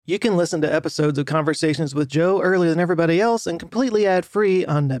You can listen to episodes of Conversations with Joe earlier than everybody else and completely ad-free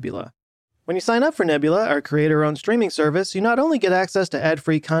on Nebula. When you sign up for Nebula, our creator-owned streaming service, you not only get access to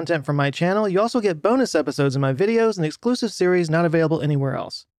ad-free content from my channel, you also get bonus episodes of my videos and exclusive series not available anywhere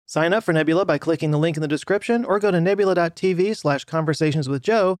else. Sign up for Nebula by clicking the link in the description or go to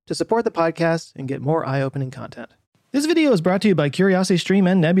nebula.tv/conversationswithjoe to support the podcast and get more eye-opening content. This video is brought to you by CuriosityStream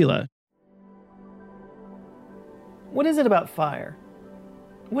and Nebula. What is it about fire?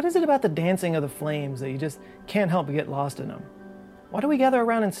 What is it about the dancing of the flames that you just can't help but get lost in them? Why do we gather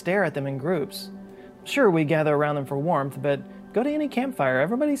around and stare at them in groups? Sure, we gather around them for warmth, but go to any campfire,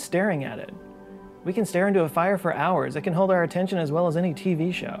 everybody's staring at it. We can stare into a fire for hours. It can hold our attention as well as any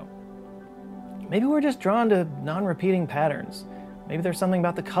TV show. Maybe we're just drawn to non-repeating patterns. Maybe there's something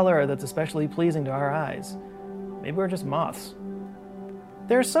about the color that's especially pleasing to our eyes. Maybe we're just moths.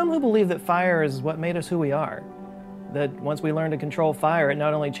 There are some who believe that fire is what made us who we are. That once we learned to control fire, it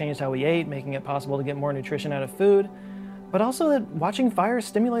not only changed how we ate, making it possible to get more nutrition out of food, but also that watching fire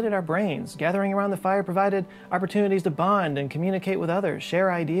stimulated our brains. Gathering around the fire provided opportunities to bond and communicate with others,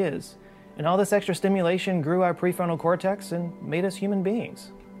 share ideas. And all this extra stimulation grew our prefrontal cortex and made us human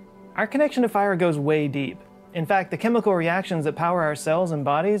beings. Our connection to fire goes way deep. In fact, the chemical reactions that power our cells and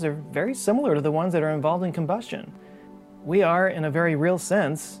bodies are very similar to the ones that are involved in combustion. We are, in a very real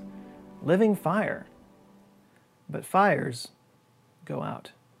sense, living fire. But fires go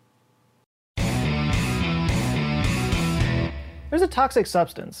out. There's a toxic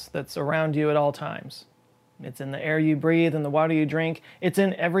substance that's around you at all times. It's in the air you breathe and the water you drink. It's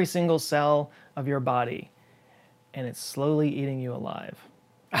in every single cell of your body. And it's slowly eating you alive.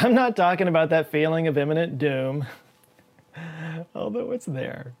 I'm not talking about that feeling of imminent doom, although it's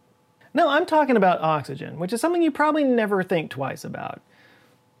there. No, I'm talking about oxygen, which is something you probably never think twice about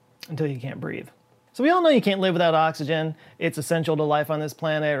until you can't breathe. So we all know you can't live without oxygen. It's essential to life on this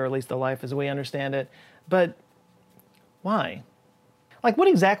planet, or at least the life as we understand it. But why? Like, what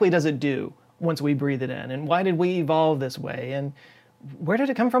exactly does it do once we breathe it in? And why did we evolve this way? And where did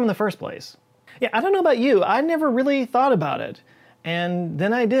it come from in the first place? Yeah, I don't know about you. I never really thought about it. And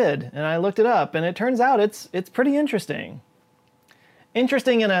then I did, and I looked it up, and it turns out it's pretty interesting.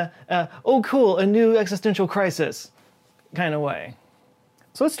 Interesting in a oh cool, a new existential crisis kind of way.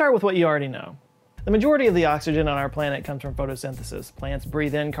 So let's start with what you already know. The majority of the oxygen on our planet comes from photosynthesis. Plants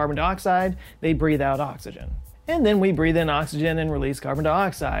breathe in carbon dioxide, they breathe out oxygen. And then we breathe in oxygen and release carbon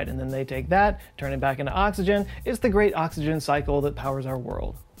dioxide, and then they take that, turn it back into oxygen. It's the great oxygen cycle that powers our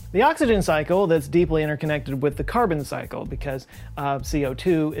world. The oxygen cycle that's deeply interconnected with the carbon cycle because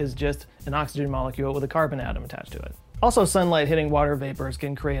CO2 is just an oxygen molecule with a carbon atom attached to it. Also, sunlight hitting water vapors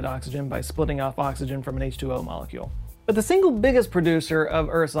can create oxygen by splitting off oxygen from an H2O molecule. But the single biggest producer of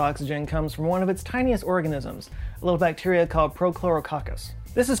Earth's oxygen comes from one of its tiniest organisms, a little bacteria called Prochlorococcus.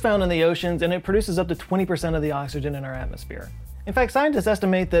 This is found in the oceans, and it produces up to 20% of the oxygen in our atmosphere. In fact, scientists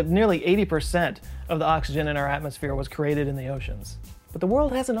estimate that nearly 80% of the oxygen in our atmosphere was created in the oceans. But the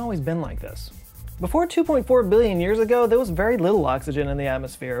world hasn't always been like this. Before 2.4 billion years ago, there was very little oxygen in the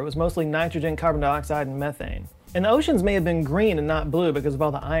atmosphere. It was mostly nitrogen, carbon dioxide, and methane. And the oceans may have been green and not blue because of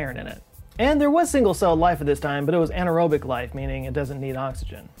all the iron in it. And there was single-celled life at this time, but it was anaerobic life, meaning it doesn't need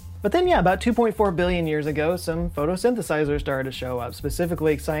oxygen. But then, about 2.4 billion years ago, some photosynthesizers started to show up,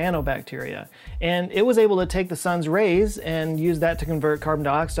 specifically cyanobacteria. And it was able to take the sun's rays and use that to convert carbon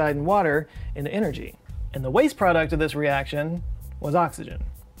dioxide and water into energy. And the waste product of this reaction was oxygen.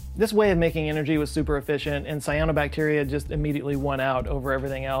 This way of making energy was super efficient, and cyanobacteria just immediately won out over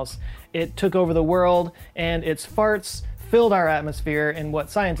everything else. It took over the world, and its farts filled our atmosphere in what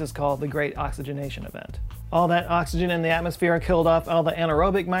scientists call the Great Oxygenation Event. All that oxygen in the atmosphere killed off all the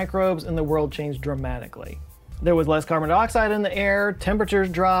anaerobic microbes, and the world changed dramatically. There was less carbon dioxide in the air, temperatures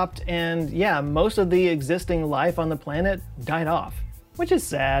dropped, and most of the existing life on the planet died off. Which is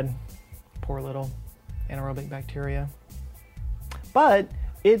sad. Poor little anaerobic bacteria. But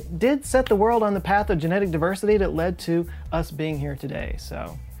it did set the world on the path of genetic diversity that led to us being here today,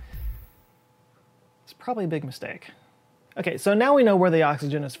 so it's probably a big mistake. Okay, so now we know where the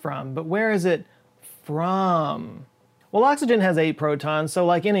oxygen is from, but where is it from? Well, oxygen has 8 protons, so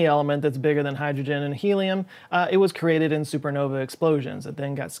like any element that's bigger than hydrogen and helium, it was created in supernova explosions. It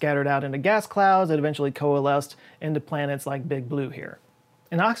then got scattered out into gas clouds that eventually coalesced into planets like Big Blue here.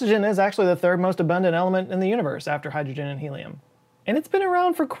 And oxygen is actually the third most abundant element in the universe after hydrogen and helium. And it's been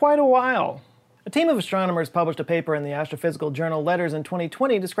around for quite a while. A team of astronomers published a paper in the astrophysical journal Letters in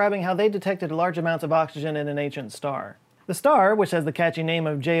 2020 describing how they detected large amounts of oxygen in an ancient star. The star, which has the catchy name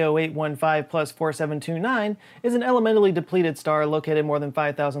of J0815 plus 4729, is an elementally depleted star located more than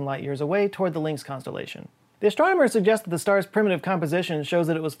 5,000 light-years away toward the Lynx constellation. The astronomers suggest that the star's primitive composition shows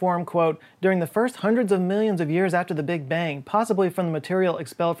that it was formed, quote, during the first hundreds of millions of years after the Big Bang, possibly from the material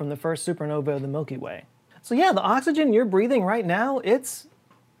expelled from the first supernova of the Milky Way. So yeah, the oxygen you're breathing right now, it's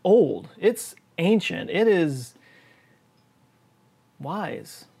old. It's ancient. It is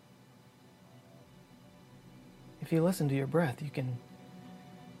wise. If you listen to your breath, you can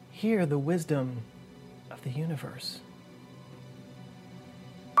hear the wisdom of the universe.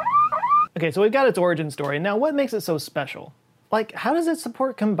 Okay, so we've got its origin story. Now, what makes it so special? Like, how does it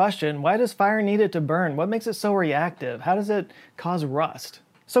support combustion? Why does fire need it to burn? What makes it so reactive? How does it cause rust?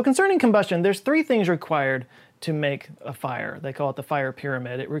 So concerning combustion, there's 3 things required to make a fire. They call it the fire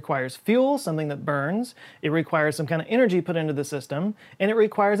pyramid. It requires fuel, something that burns. It requires some kind of energy put into the system. And it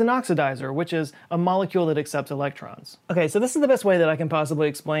requires an oxidizer, which is a molecule that accepts electrons. Okay, so this is the best way that I can possibly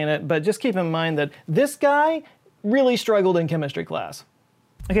explain it, but just keep in mind that this guy really struggled in chemistry class.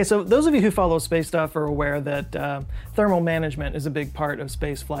 Okay, so those of you who follow space stuff are aware that thermal management is a big part of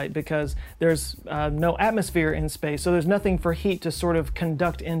space flight because there's no atmosphere in space, so there's nothing for heat to sort of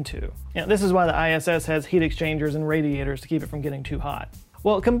conduct into. This is why the ISS has heat exchangers and radiators to keep it from getting too hot.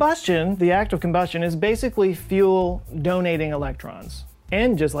 Well, combustion, the act of combustion, is basically fuel donating electrons.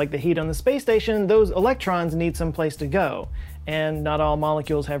 And just like the heat on the space station, those electrons need some place to go, and not all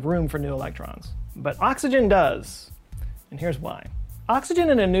molecules have room for new electrons. But oxygen does, and here's why. Oxygen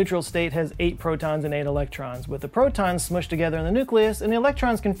in a neutral state has 8 protons and 8 electrons, with the protons smushed together in the nucleus and the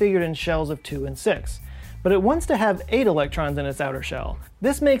electrons configured in shells of 2 and 6. But it wants to have 8 electrons in its outer shell.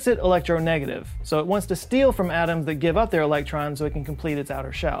 This makes it electronegative, so it wants to steal from atoms that give up their electrons so it can complete its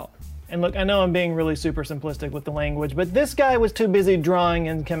outer shell. And look, I know I'm being really super simplistic with the language, but this guy was too busy drawing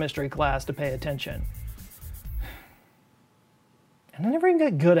in chemistry class to pay attention. And I never even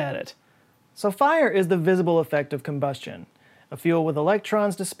got good at it. So fire is the visible effect of combustion. A fuel with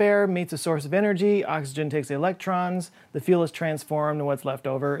electrons to spare meets a source of energy, oxygen takes the electrons, the fuel is transformed, and what's left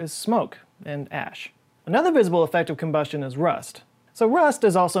over is smoke and ash. Another visible effect of combustion is rust. So rust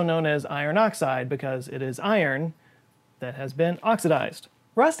is also known as iron oxide because it is iron that has been oxidized.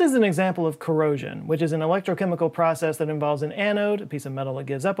 Rust is an example of corrosion, which is an electrochemical process that involves an anode, a piece of metal that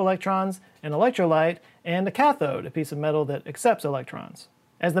gives up electrons, an electrolyte, and a cathode, a piece of metal that accepts electrons.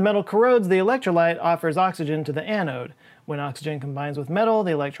 As the metal corrodes, the electrolyte offers oxygen to the anode. When oxygen combines with metal,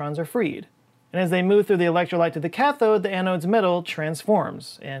 the electrons are freed. And as they move through the electrolyte to the cathode, the anode's metal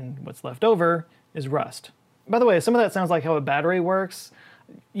transforms, and what's left over is rust. By the way, some of that sounds like how a battery works.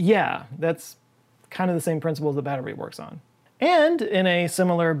 Yeah, that's kind of the same principles the battery works on. And in a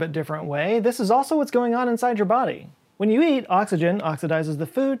similar but different way, this is also what's going on inside your body. When you eat, oxygen oxidizes the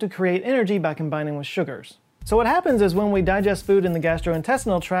food to create energy by combining with sugars. So what happens is when we digest food in the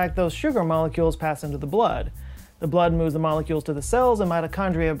gastrointestinal tract, those sugar molecules pass into the blood. The blood moves the molecules to the cells, and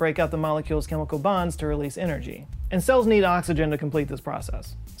mitochondria break up the molecules' chemical bonds to release energy. And cells need oxygen to complete this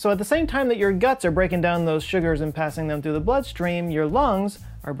process. So at the same time that your guts are breaking down those sugars and passing them through the bloodstream, your lungs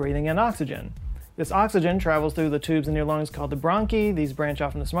are breathing in oxygen. This oxygen travels through the tubes in your lungs called the bronchi. These branch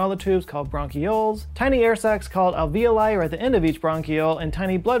off into smaller tubes called bronchioles. Tiny air sacs called alveoli are at the end of each bronchiole, and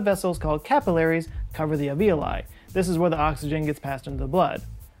tiny blood vessels called capillaries cover the alveoli. This is where the oxygen gets passed into the blood.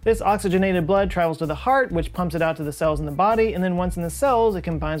 This oxygenated blood travels to the heart, which pumps it out to the cells in the body, and then once in the cells, it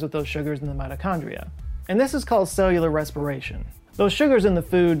combines with those sugars in the mitochondria. And this is called cellular respiration. Those sugars in the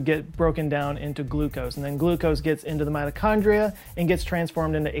food get broken down into glucose, and then glucose gets into the mitochondria and gets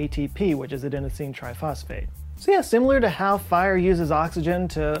transformed into ATP, which is adenosine triphosphate. So yeah, similar to how fire uses oxygen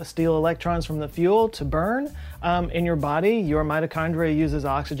to steal electrons from the fuel to burn, in your body, your mitochondria uses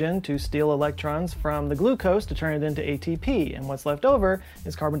oxygen to steal electrons from the glucose to turn it into ATP, and what's left over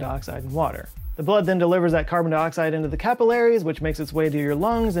is carbon dioxide and water. The blood then delivers that carbon dioxide into the capillaries, which makes its way to your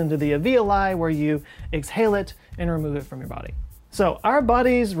lungs, into the alveoli, where you exhale it and remove it from your body. So our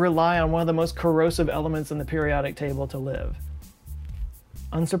bodies rely on one of the most corrosive elements in the periodic table to live.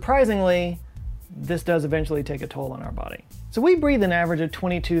 Unsurprisingly, this does eventually take a toll on our body. So we breathe an average of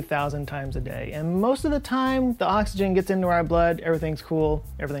 22,000 times a day, and most of the time the oxygen gets into our blood, everything's cool,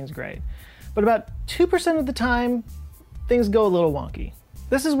 everything's great. But about 2% of the time, things go a little wonky.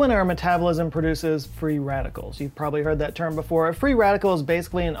 This is when our metabolism produces free radicals. You've probably heard that term before. A free radical is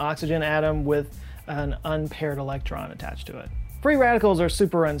basically an oxygen atom with an unpaired electron attached to it. Free radicals are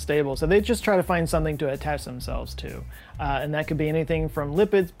super unstable, so they just try to find something to attach themselves to. And that could be anything from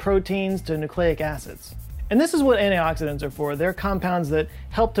lipids, proteins, to nucleic acids. And this is what antioxidants are for. They're compounds that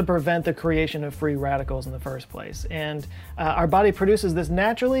help to prevent the creation of free radicals in the first place. And our body produces this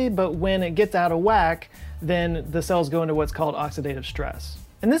naturally, but when it gets out of whack, then the cells go into what's called oxidative stress.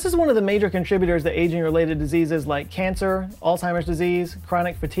 And this is one of the major contributors to aging-related diseases like cancer, Alzheimer's disease,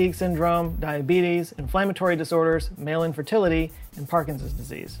 chronic fatigue syndrome, diabetes, inflammatory disorders, male infertility, and Parkinson's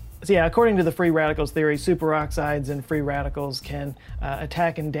disease. So yeah, according to the free radicals theory, superoxides and free radicals can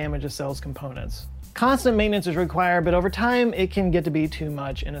attack and damage a cell's components. Constant maintenance is required, but over time it can get to be too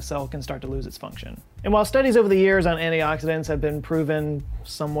much and a cell can start to lose its function. And while studies over the years on antioxidants have been proven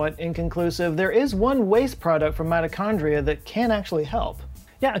somewhat inconclusive, there is one waste product from mitochondria that can actually help.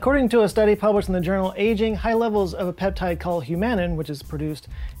 Yeah, according to a study published in the journal Aging, high levels of a peptide called humanin, which is produced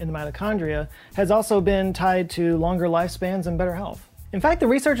in the mitochondria, has also been tied to longer lifespans and better health. In fact, the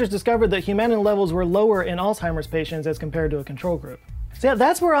researchers discovered that humanin levels were lower in Alzheimer's patients as compared to a control group. So yeah,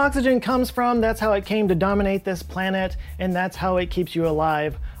 that's where oxygen comes from, that's how it came to dominate this planet, and that's how it keeps you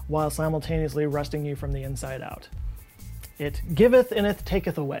alive while simultaneously rusting you from the inside out. It giveth and it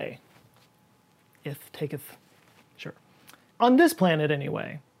taketh away. Ith taketh, sure. On this planet,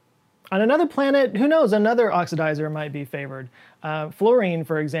 anyway. On another planet, who knows, another oxidizer might be favored. Fluorine,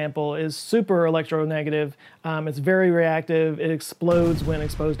 for example, is super electronegative. It's very reactive. It explodes when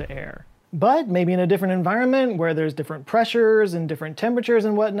exposed to air. But maybe in a different environment where there's different pressures and different temperatures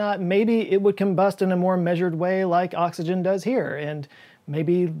and whatnot, maybe it would combust in a more measured way like oxygen does here, and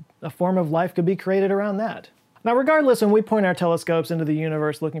maybe a form of life could be created around that. Now, regardless, when we point our telescopes into the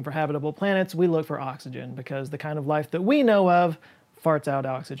universe looking for habitable planets, we look for oxygen because the kind of life that we know of farts out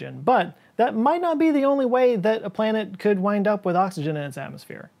oxygen. But that might not be the only way that a planet could wind up with oxygen in its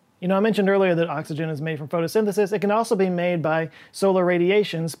atmosphere. You know, I mentioned earlier that oxygen is made from photosynthesis. It can also be made by solar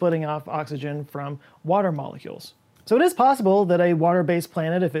radiation splitting off oxygen from water molecules. So it is possible that a water-based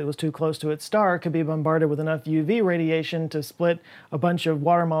planet, if it was too close to its star, could be bombarded with enough UV radiation to split a bunch of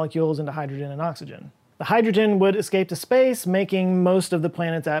water molecules into hydrogen and oxygen. The hydrogen would escape to space, making most of the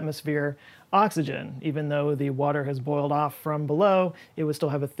planet's atmosphere oxygen. Even though the water has boiled off from below, it would still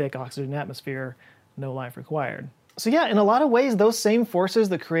have a thick oxygen atmosphere, no life required. So yeah, in a lot of ways, those same forces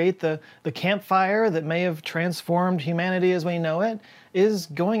that create the campfire that may have transformed humanity as we know it is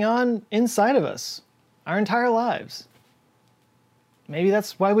going on inside of us, our entire lives. Maybe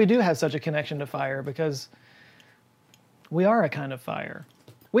that's why we do have such a connection to fire, because we are a kind of fire.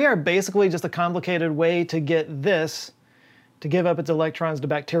 We are basically just a complicated way to get this to give up its electrons to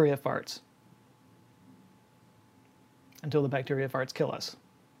bacteria farts. Until the bacteria farts kill us.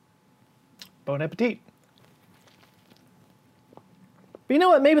 Bon appetit. But you know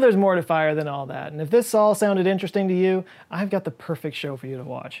what? Maybe there's more to fire than all that. And if this all sounded interesting to you, I've got the perfect show for you to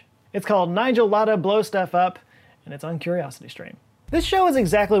watch. It's called Nigel Latta Blows Stuff Up, and it's on CuriosityStream. This show is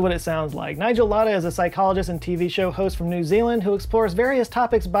exactly what it sounds like. Nigel Latta is a psychologist and TV show host from New Zealand who explores various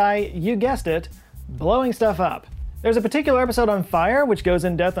topics by, you guessed it, blowing stuff up. There's a particular episode on fire, which goes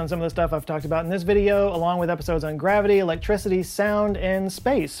in depth on some of the stuff I've talked about in this video, along with episodes on gravity, electricity, sound, and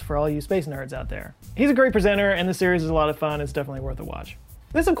space, for all you space nerds out there. He's a great presenter, and the series is a lot of fun. It's definitely worth a watch.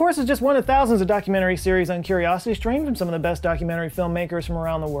 This, of course, is just one of thousands of documentary series on CuriosityStream from some of the best documentary filmmakers from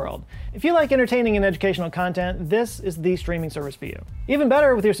around the world. If you like entertaining and educational content, this is the streaming service for you. Even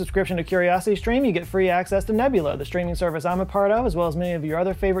better, with your subscription to CuriosityStream, you get free access to Nebula, the streaming service I'm a part of, as well as many of your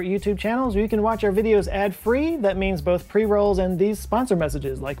other favorite YouTube channels where you can watch our videos ad-free. That means both pre-rolls and these sponsor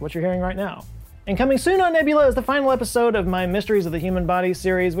messages, like what you're hearing right now. And coming soon on Nebula is the final episode of my Mysteries of the Human Body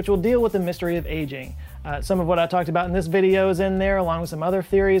series, which will deal with the mystery of aging. Some of what I talked about in this video is in there, along with some other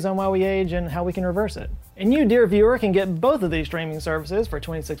theories on why we age and how we can reverse it. And you, dear viewer, can get both of these streaming services for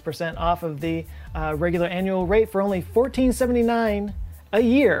 26% off of the regular annual rate for only $14.79 a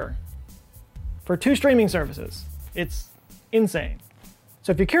year for 2 streaming services. It's insane.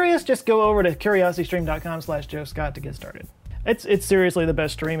 So if you're curious, just go over to curiositystream.com/joescott to get started. It's seriously the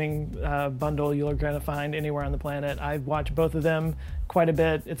best streaming bundle you're going to find anywhere on the planet. I watch both of them quite a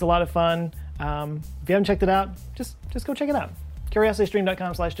bit. It's a lot of fun. If you haven't checked it out, just go check it out.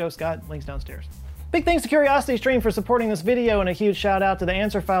 curiositystream.com/joescott, links downstairs. Big thanks to CuriosityStream for supporting this video, and a huge shout out to the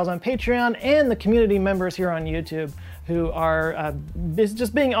Answer Files on Patreon and the community members here on YouTube who are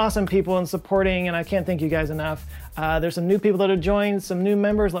just being awesome people and supporting, and I can't thank you guys enough. There's some new people that have joined, some new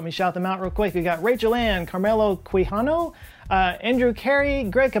members. Let me shout them out real quick. We got Rachel Ann, Carmelo Quijano, Andrew Carey,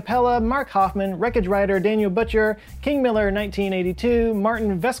 Greg Capella, Mark Hoffman, Wreckage Rider, Daniel Butcher, King Miller 1982,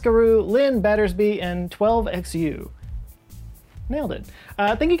 Martin Vescaru, Lynn Battersby, and 12XU. Nailed it.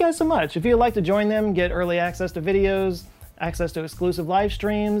 Thank you guys so much. If you'd like to join them, get early access to videos, access to exclusive live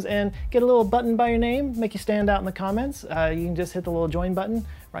streams, and get a little button by your name, make you stand out in the comments, you can just hit the little join button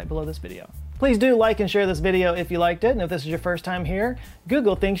right below this video. Please do like and share this video if you liked it, and if this is your first time here,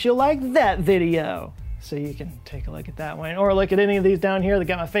 Google thinks you'll like that video. so you can take a look at that one, or look at any of these down here that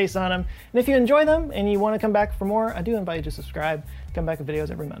got my face on them. And if you enjoy them and you want to come back for more, I do invite you to subscribe. Come back with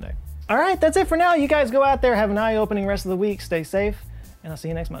videos every Monday. All right, that's it for now. You guys go out there, have an eye-opening rest of the week, stay safe, and I'll see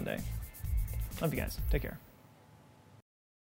you next Monday. Love you guys. Take care.